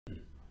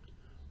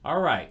All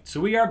right,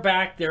 so we are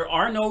back. There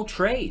are no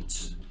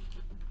trades.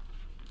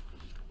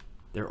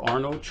 There are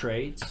no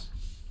trades.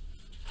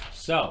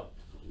 So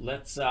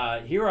let's,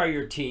 here are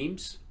your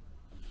teams.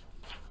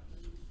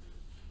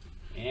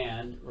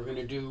 And we're going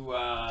to do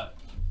odd,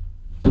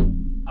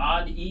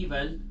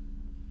 even.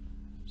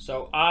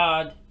 So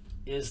odd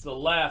is the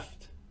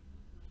left.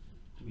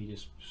 Let me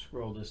just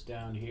scroll this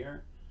down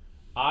here.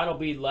 Odd will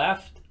be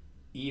left,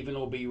 even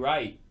will be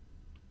right.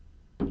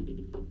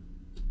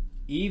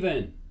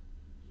 Even.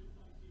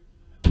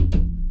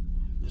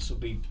 This will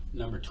be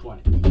number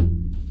 20.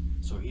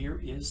 So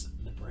here is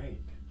the break.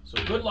 So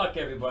good luck,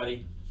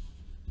 everybody.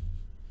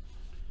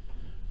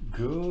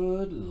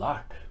 Good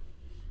luck.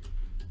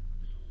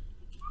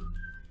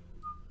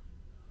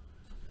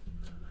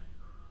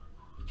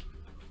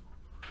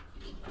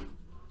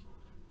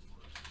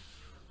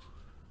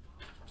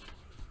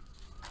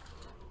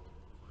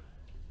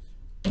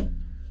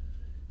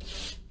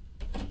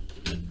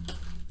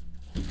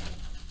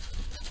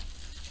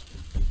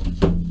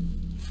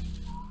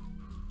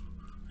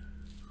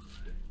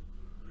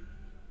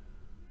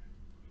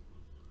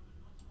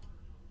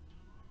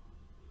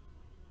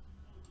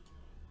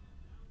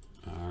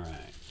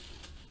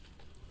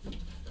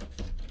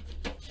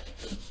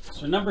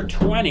 So number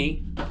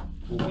 20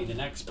 will be the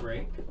next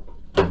break.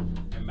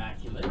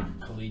 Immaculate,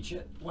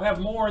 Collegiate. We'll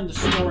have more in the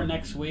store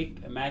next week.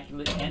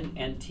 Immaculate and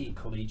NT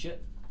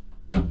Collegiate.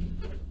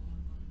 And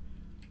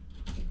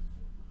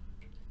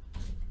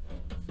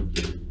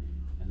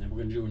then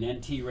we're going to do an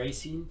NT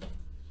Racing.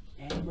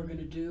 And we're going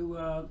to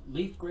do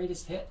Leaf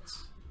Greatest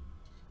Hits.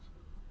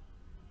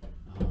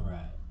 All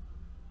right.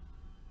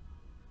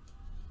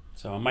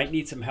 So I might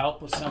need some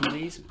help with some of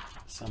these.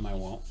 Some I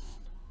won't.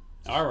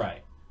 All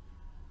right.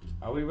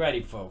 Are we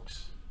ready,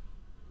 folks?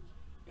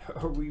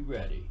 Are we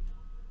ready?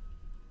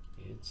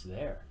 It's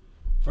there.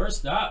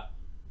 First up,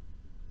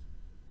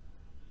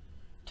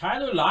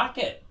 Tyler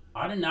Lockett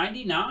out of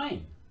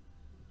 99.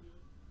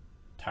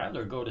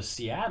 Tyler go to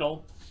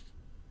Seattle,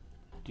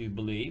 do you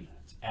believe?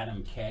 It's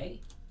Adam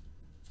K.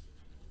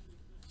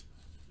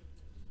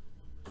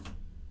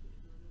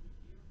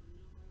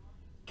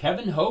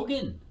 Kevin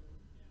Hogan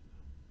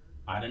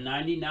out of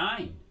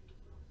 99.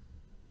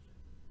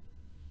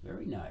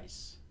 Very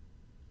nice.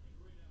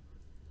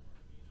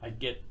 I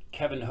get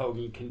Kevin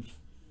Hogan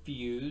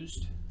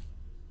confused.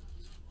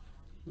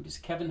 Who is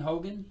Kevin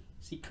Hogan?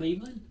 Is he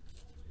Cleveland?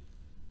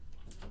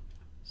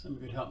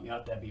 Somebody could help me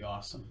out, that'd be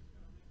awesome.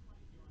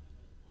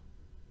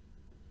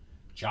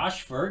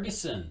 Josh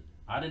Ferguson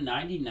out of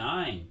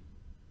 99.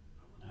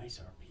 Nice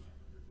RP.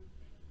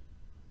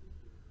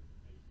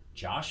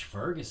 Josh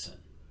Ferguson.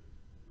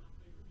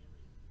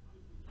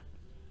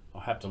 I'll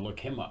have to look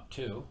him up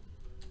too.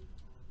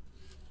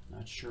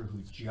 Not sure who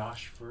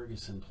Josh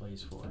Ferguson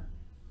plays for.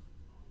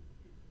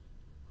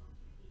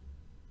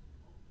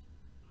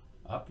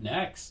 Up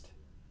next,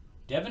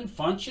 Devin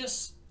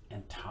Funchess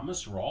and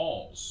Thomas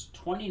Rawls,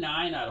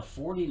 29 out of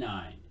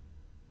 49.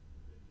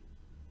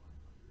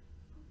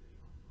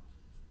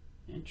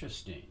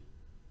 Interesting.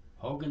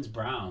 Hogan's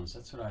Browns,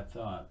 that's what I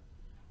thought.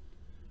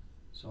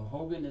 So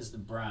Hogan is the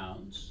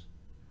Browns.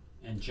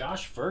 And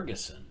Josh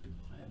Ferguson,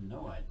 I have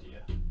no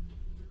idea.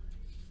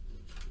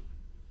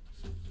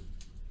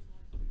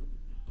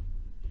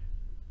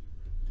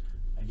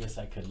 I guess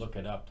I could look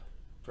it up.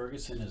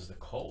 Ferguson is the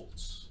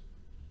Colts.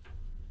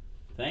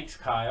 Thanks,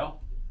 Kyle.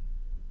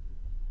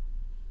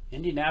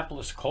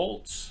 Indianapolis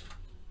Colts.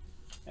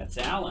 That's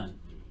Allen.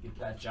 Get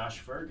that Josh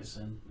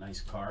Ferguson.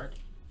 Nice card.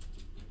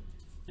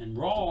 And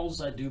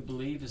Rawls, I do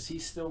believe, is he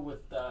still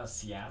with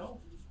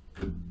Seattle?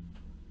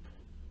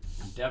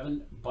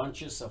 Devin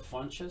Bunches of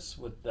Funchess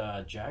with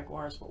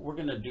Jaguars, but we're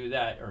going to do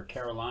that, or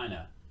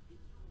Carolina.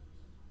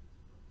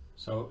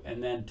 So,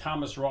 and then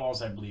Thomas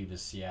Rawls, I believe,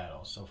 is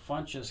Seattle. So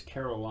Funchess,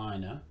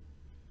 Carolina,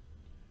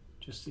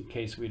 just in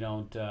case we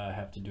don't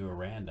have to do a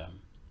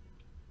random.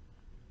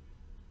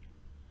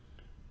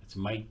 It's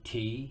Mike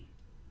T.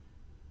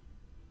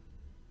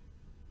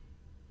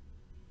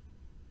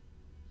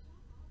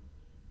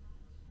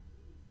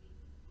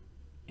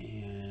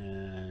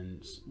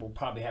 And we'll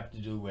probably have to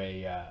do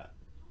a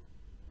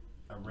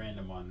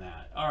random on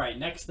that. All right,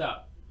 next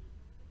up.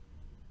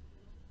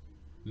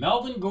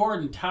 Melvin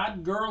Gordon,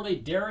 Todd Gurley,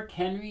 Derrick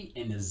Henry,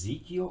 and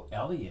Ezekiel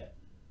Elliott.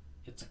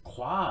 It's a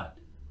quad.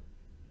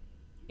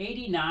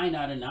 89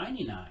 out of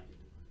 99.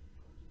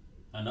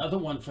 Another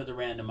one for the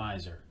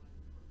randomizer.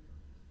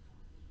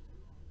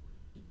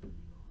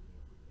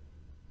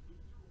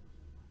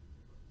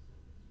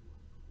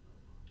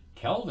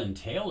 Kelvin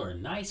Taylor,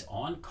 nice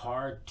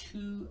on-card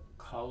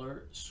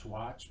 2-color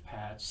swatch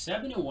patch.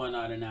 71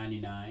 out of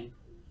 99.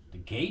 The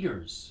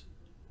Gators.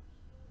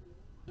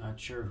 Not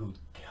sure who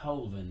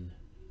Kelvin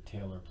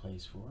Taylor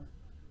plays for.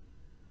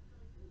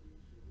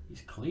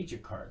 These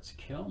collegiate cards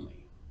kill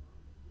me.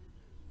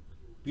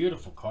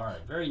 Beautiful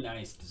card. Very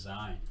nice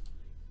design.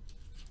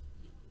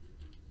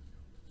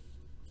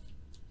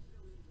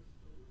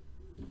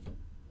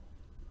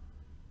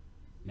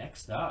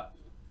 Next up,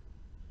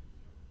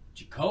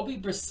 Jacoby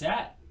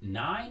Brissett,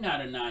 9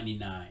 out of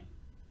 99.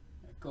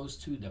 goes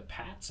to the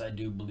Pats, I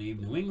do believe.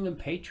 New England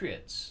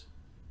Patriots.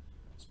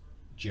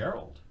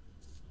 Gerald.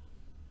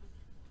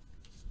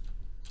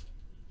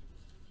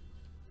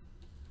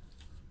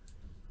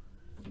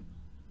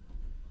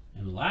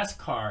 And last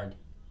card.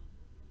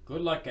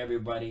 Good luck,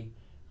 everybody.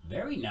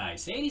 Very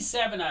nice.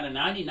 87 out of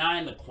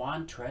 99,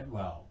 Laquan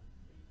Treadwell.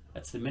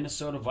 That's the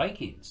Minnesota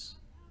Vikings.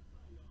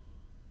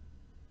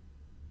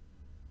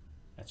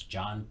 That's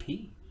John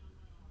P.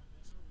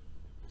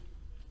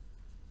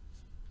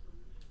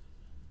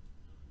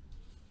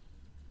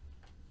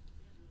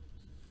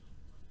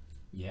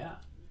 Yeah,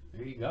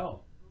 there you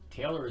go.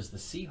 Taylor is the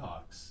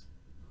Seahawks.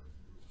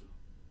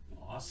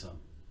 Awesome.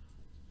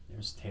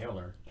 There's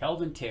Taylor.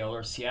 Kelvin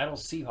Taylor, Seattle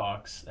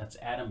Seahawks. That's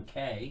Adam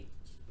K.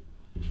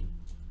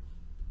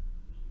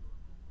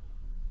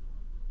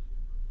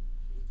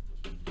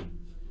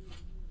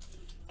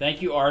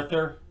 Thank you,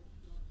 Arthur.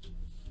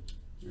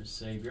 Your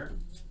savior.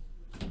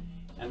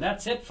 And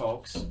that's it,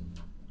 folks.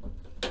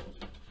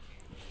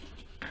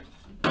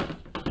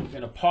 I'm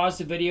going to pause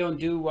the video and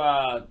do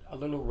a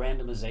little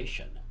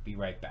randomization. Be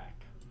right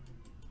back.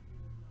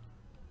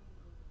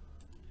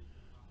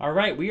 All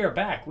right, we are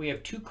back. We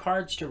have 2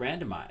 cards to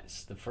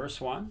randomize. The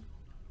first one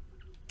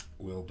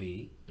will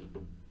be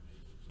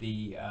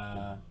the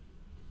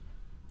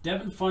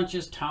Devin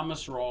Funchess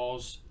Thomas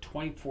Rawls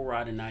 24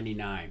 out of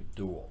 99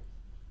 duel.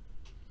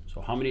 So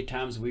how many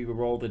times we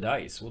roll the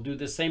dice? We'll do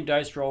the same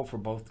dice roll for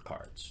both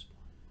cards.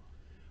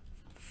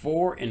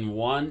 4 and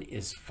 1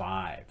 is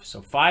 5.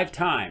 So 5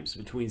 times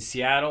between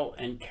Seattle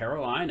and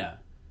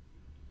Carolina.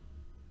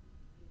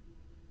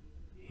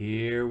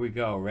 Here we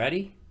go.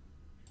 Ready?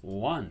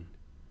 1,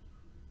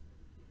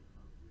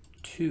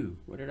 2.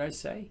 What did I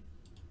say?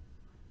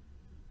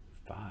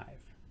 5.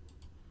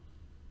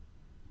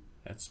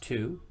 That's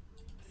 2.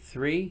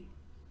 3,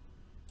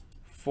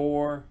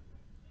 4.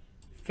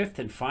 5th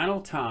and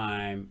final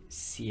time,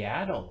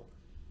 Seattle.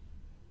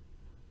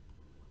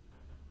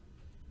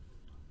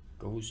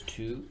 Goes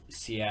to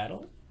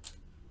Seattle.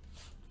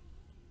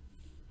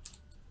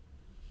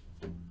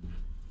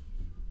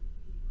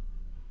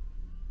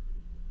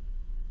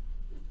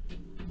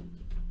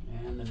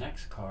 And the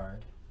next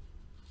card.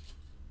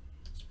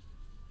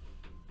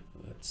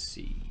 Let's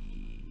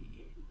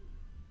see.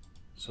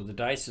 So the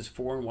dice is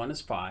 4 and 1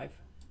 is 5.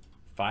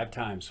 5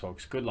 times,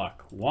 folks. Good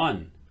luck.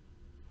 1,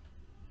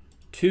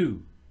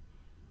 2,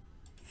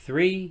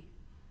 3,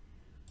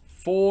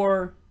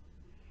 4,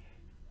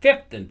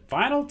 5th and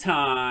final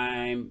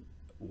time.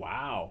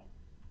 Wow.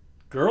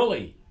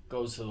 Gurley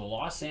goes to the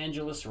Los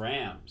Angeles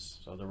Rams.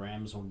 So the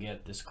Rams will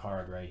get this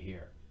card right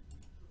here.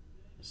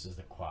 This is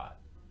the quad.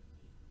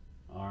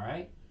 All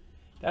right.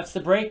 That's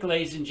the break,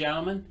 ladies and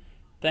gentlemen.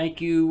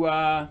 Thank you.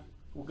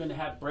 We're going to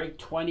have break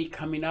 20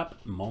 coming up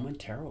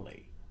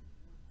momentarily.